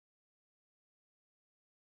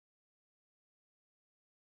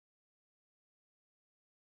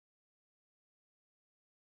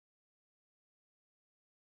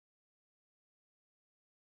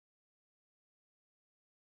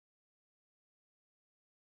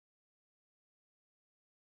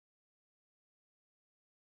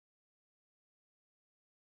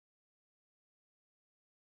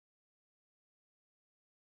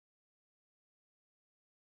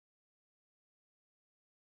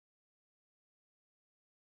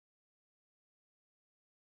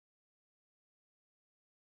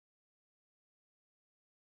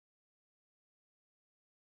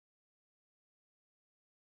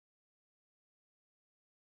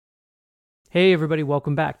Hey, everybody,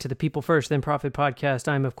 welcome back to the People First, Then Profit podcast.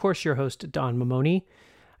 I'm, of course, your host, Don Mamoni.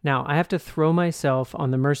 Now, I have to throw myself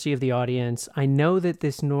on the mercy of the audience. I know that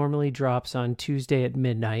this normally drops on Tuesday at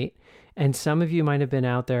midnight, and some of you might have been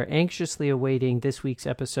out there anxiously awaiting this week's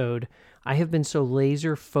episode. I have been so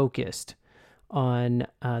laser focused on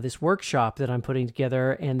this workshop that I'm putting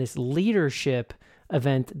together and this leadership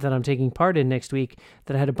event that I'm taking part in next week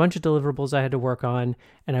that I had a bunch of deliverables I had to work on,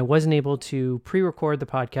 and I wasn't able to pre-record the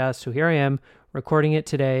podcast. So here I am recording it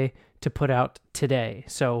today to put out today.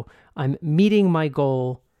 So I'm meeting my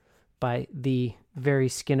goal by the very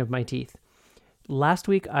skin of my teeth. Last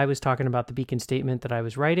week, I was talking about the beacon statement that I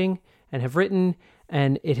was writing and have written,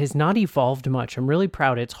 and it has not evolved much. I'm really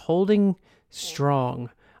proud. It's holding strong.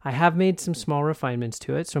 I have made some small refinements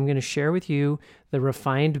to it, so I'm going to share with you the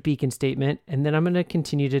refined beacon statement, and then I'm going to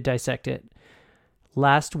continue to dissect it.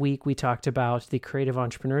 Last week, we talked about the creative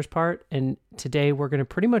entrepreneurs part, and today we're going to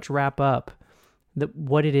pretty much wrap up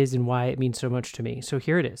what it is and why it means so much to me. So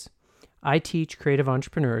here it is. I teach creative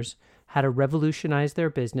entrepreneurs how to revolutionize their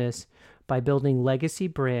business by building legacy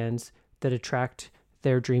brands that attract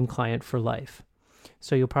their dream client for life.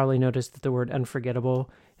 So you'll probably notice that the word unforgettable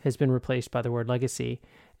has been replaced by the word legacy.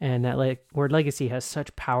 And that word legacy has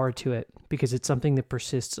such power to it because it's something that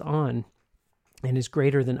persists on and is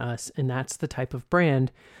greater than us. And that's the type of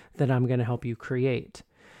brand that I'm going to help you create.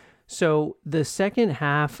 So the second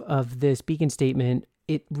half of this beacon statement,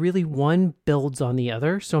 it really one builds on the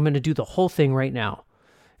other. So I'm going to do the whole thing right now.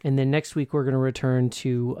 And then next week, we're going to return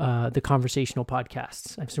to the conversational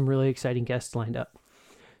podcasts. I have some really exciting guests lined up.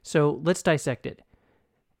 So let's dissect it.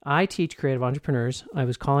 I teach creative entrepreneurs. I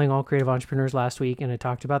was calling all creative entrepreneurs last week, and I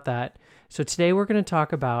talked about that. So today we're going to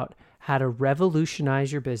talk about how to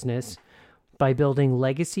revolutionize your business by building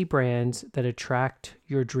legacy brands that attract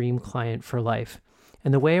your dream client for life.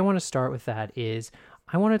 And the way I want to start with that is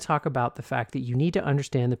I want to talk about the fact that you need to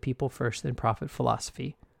understand the people first, then profit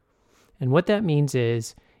philosophy. And what that means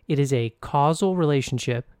is it is a causal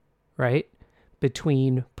relationship, right,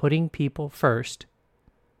 between putting people first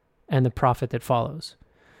and the profit that follows.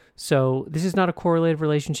 So this is not a correlative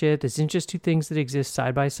relationship. This isn't just two things that exist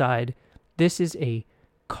side by side. This is a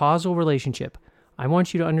causal relationship. I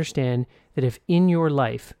want you to understand that if in your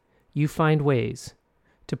life you find ways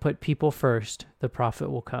to put people first, the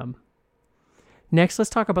profit will come. Next,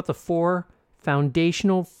 let's talk about the 4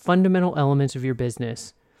 foundational, fundamental elements of your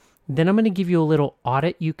business. Then I'm going to give you a little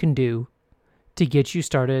audit you can do to get you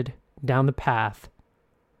started down the path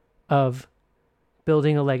of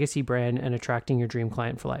building a legacy brand and attracting your dream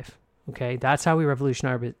client for life. Okay, that's how we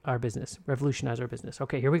revolutionize our business.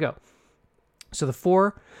 Okay, here we go. So the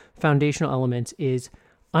 4 foundational elements is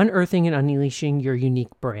unearthing and unleashing your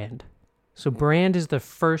unique brand. So brand is the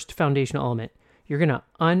first foundational element. You're going to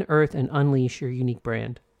unearth and unleash your unique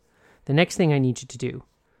brand. The next thing I need you to do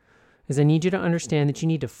is I need you to understand that you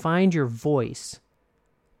need to find your voice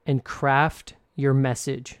and craft your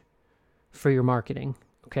message for your marketing.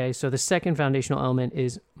 Okay, so the second foundational element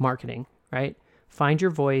is marketing, right? Find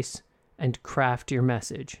your voice and craft your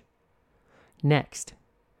message. Next,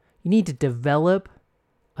 you need to develop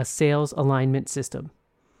a sales alignment system.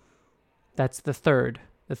 That's the third.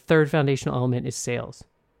 The third foundational element is sales.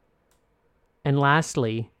 And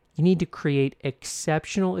lastly, you need to create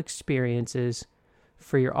exceptional experiences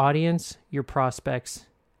for your audience, your prospects,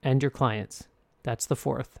 and your clients. That's the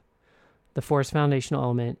fourth. The fourth foundational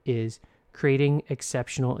element is creating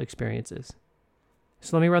exceptional experiences.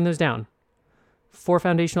 So let me run those down. 4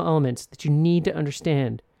 foundational elements that you need to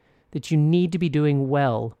understand, that you need to be doing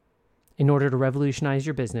well in order to revolutionize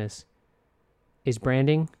your business is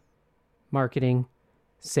branding, marketing,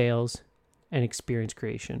 sales, and experience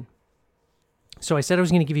creation. So I said I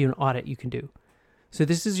was going to give you an audit you can do. So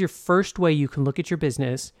this is your first way you can look at your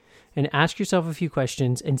business and ask yourself a few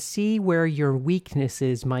questions and see where your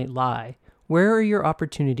weaknesses might lie. Where are your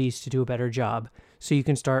opportunities to do a better job so you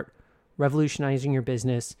can start revolutionizing your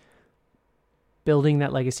business, building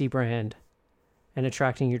that legacy brand, and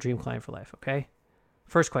attracting your dream client for life, okay?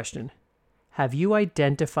 First question, have you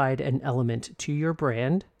identified an element to your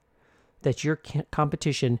brand that your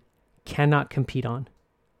competition cannot compete on?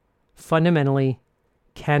 Fundamentally,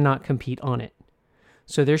 cannot compete on it.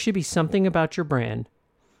 So there should be something about your brand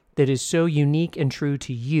that is so unique and true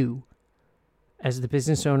to you as the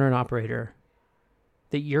business owner and operator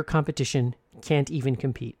that your competition can't even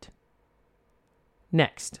compete.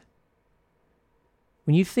 Next,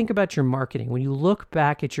 when you think about your marketing, when you look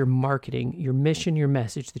back at your marketing, your mission, your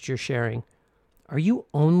message that you're sharing, are you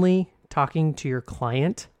only talking to your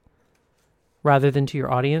client rather than to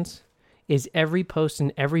your audience? Is every post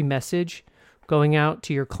and every message going out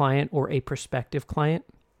to your client or a prospective client?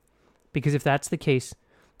 Because if that's the case,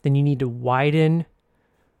 then you need to widen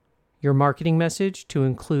your marketing message to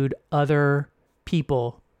include other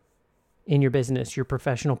people in your business, your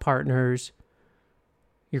professional partners,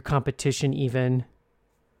 your competition even.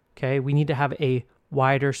 Okay, we need to have a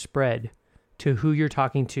wider spread to who you're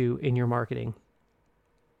talking to in your marketing.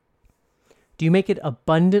 Do you make it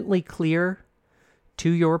abundantly clear to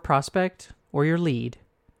your prospect or your lead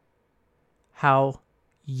how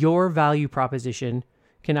your value proposition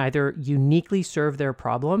can either uniquely serve their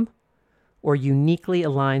problem or uniquely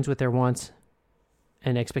aligns with their wants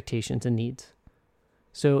and expectations and needs?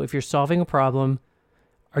 So if you're solving a problem,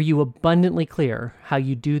 are you abundantly clear how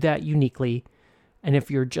you do that uniquely? And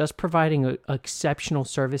if you're just providing an exceptional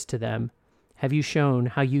service to them, have you shown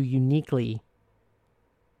how you uniquely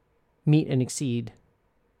meet and exceed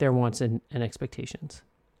their wants and expectations?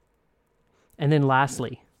 And then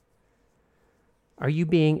lastly, are you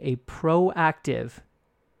being a proactive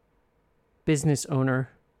business owner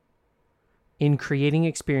in creating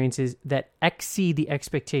experiences that exceed the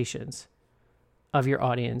expectations of your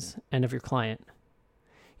audience and of your client?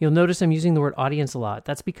 You'll notice I'm using the word audience a lot.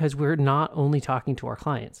 That's because we're not only talking to our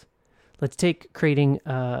clients. Let's take creating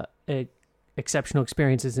exceptional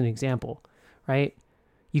experience as an example, right?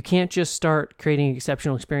 You can't just start creating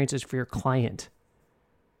exceptional experiences for your client.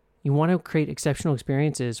 You want to create exceptional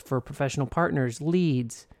experiences for professional partners,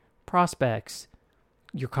 leads, prospects,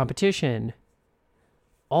 your competition.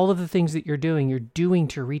 All of the things that you're doing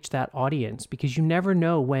to reach that audience, because you never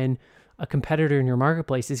know when a competitor in your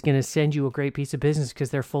marketplace is going to send you a great piece of business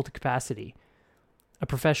because they're full to capacity. A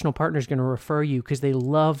professional partner is going to refer you because they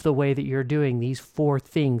love the way that you're doing these 4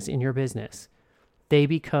 things in your business. They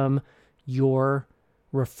become your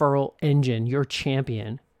referral engine, your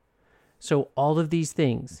champion. So all of these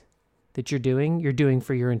things that you're doing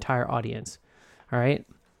for your entire audience. All right.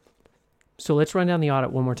 So let's run down the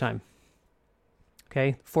audit one more time.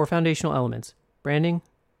 Okay. 4 foundational elements: branding,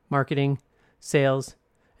 marketing, sales,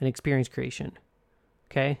 and experience creation.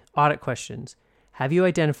 Okay. Audit questions. Have you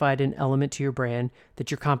identified an element to your brand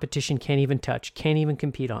that your competition can't even touch, can't even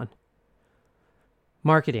compete on?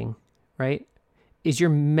 Marketing, right? Is your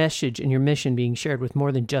message and your mission being shared with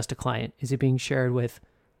more than just a client? Is it being shared with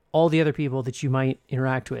all the other people that you might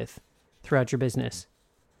interact with throughout your business?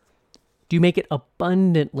 Do you make it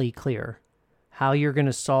abundantly clear how you're going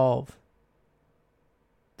to solve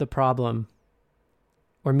the problem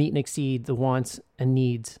or meet and exceed the wants and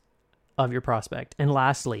needs of your prospect? And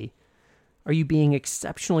lastly, are you being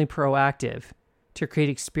exceptionally proactive to create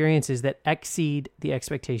experiences that exceed the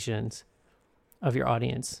expectations of your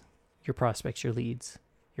audience, your prospects, your leads,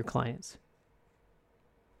 your clients?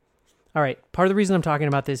 All right. Part of the reason I'm talking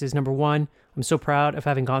about this is, number one, I'm so proud of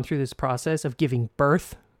having gone through this process of giving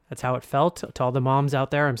birth. That's how it felt. To all the moms out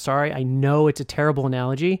there, I'm sorry. I know it's a terrible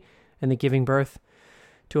analogy, and that giving birth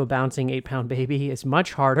to a bouncing 8-pound baby is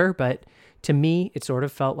much harder, but to me, it sort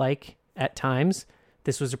of felt like at times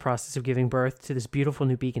this was a process of giving birth to this beautiful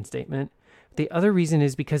new Beacon statement. The other reason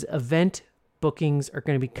is because event bookings are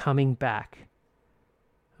going to be coming back.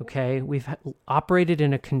 Okay, we've operated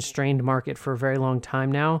in a constrained market for a very long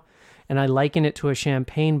time now, and I liken it to a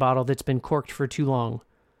champagne bottle that's been corked for too long.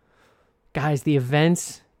 Guys, the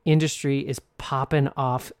events industry is popping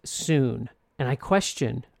off soon, and I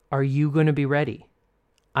question, are you going to be ready?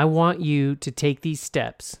 I want you to take these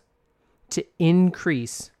steps to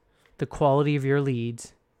increase the quality of your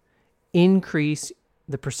leads, increase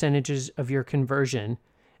the percentages of your conversion,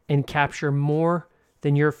 and capture more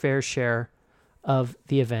than your fair share of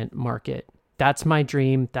the event market. That's my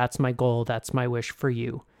dream. That's my goal. That's my wish for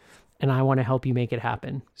you. And I want to help you make it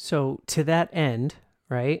happen. So to that end,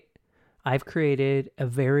 right, I've created a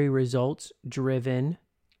very results-driven,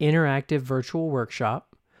 interactive virtual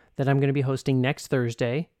workshop that I'm going to be hosting next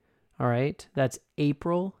Thursday. All right. That's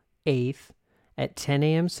April 8th at 10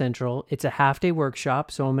 a.m. Central. It's a half-day workshop,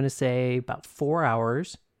 so I'm going to say about 4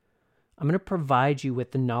 hours. I'm going to provide you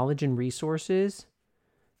with the knowledge and resources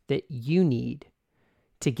that you need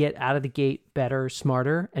to get out of the gate better,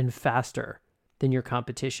 smarter, and faster than your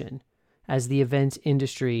competition as the events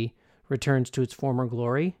industry returns to its former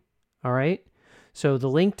glory. All right. So the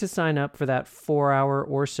link to sign up for that 4-hour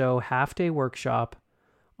or so half-day workshop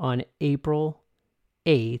on April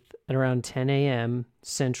 8th at around 10 a.m.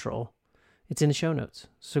 Central, it's in the show notes.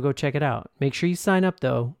 So go check it out. Make sure you sign up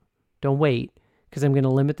though. Don't wait, because I'm going to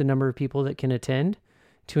limit the number of people that can attend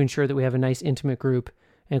to ensure that we have a nice intimate group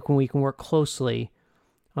and we can work closely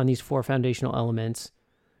on these 4 foundational elements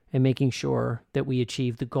and making sure that we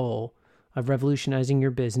achieve the goal of revolutionizing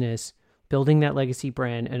your business, building that legacy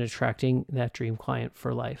brand, and attracting that dream client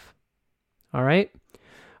for life. All right?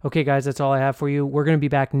 Okay, guys, that's all I have for you. We're going to be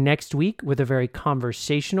back next week with a very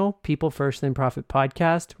conversational People First Then Profit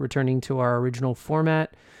podcast, returning to our original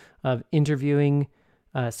format of interviewing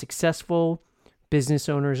successful business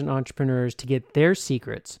owners and entrepreneurs to get their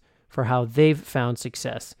secrets for how they've found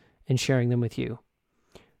success and sharing them with you.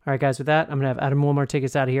 All right, guys, with that, I'm going to have Adam Wilmar take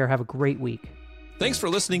us out of here. Have a great week. Thanks for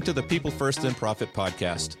listening to the People First Then Profit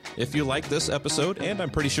podcast. If you liked this episode, and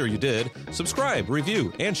I'm pretty sure you did, subscribe,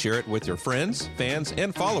 review, and share it with your friends, fans,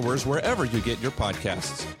 and followers wherever you get your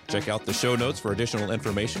podcasts. Check out the show notes for additional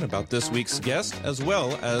information about this week's guest, as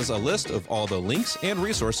well as a list of all the links and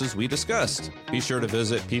resources we discussed. Be sure to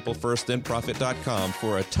visit peoplefirstthenprofit.com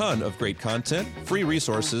for a ton of great content, free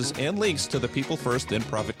resources, and links to the People First Then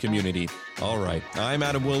Profit community. All right, I'm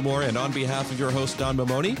Adam Wilmore, and on behalf of your host, Don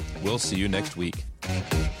Mamoni, we'll see you next week.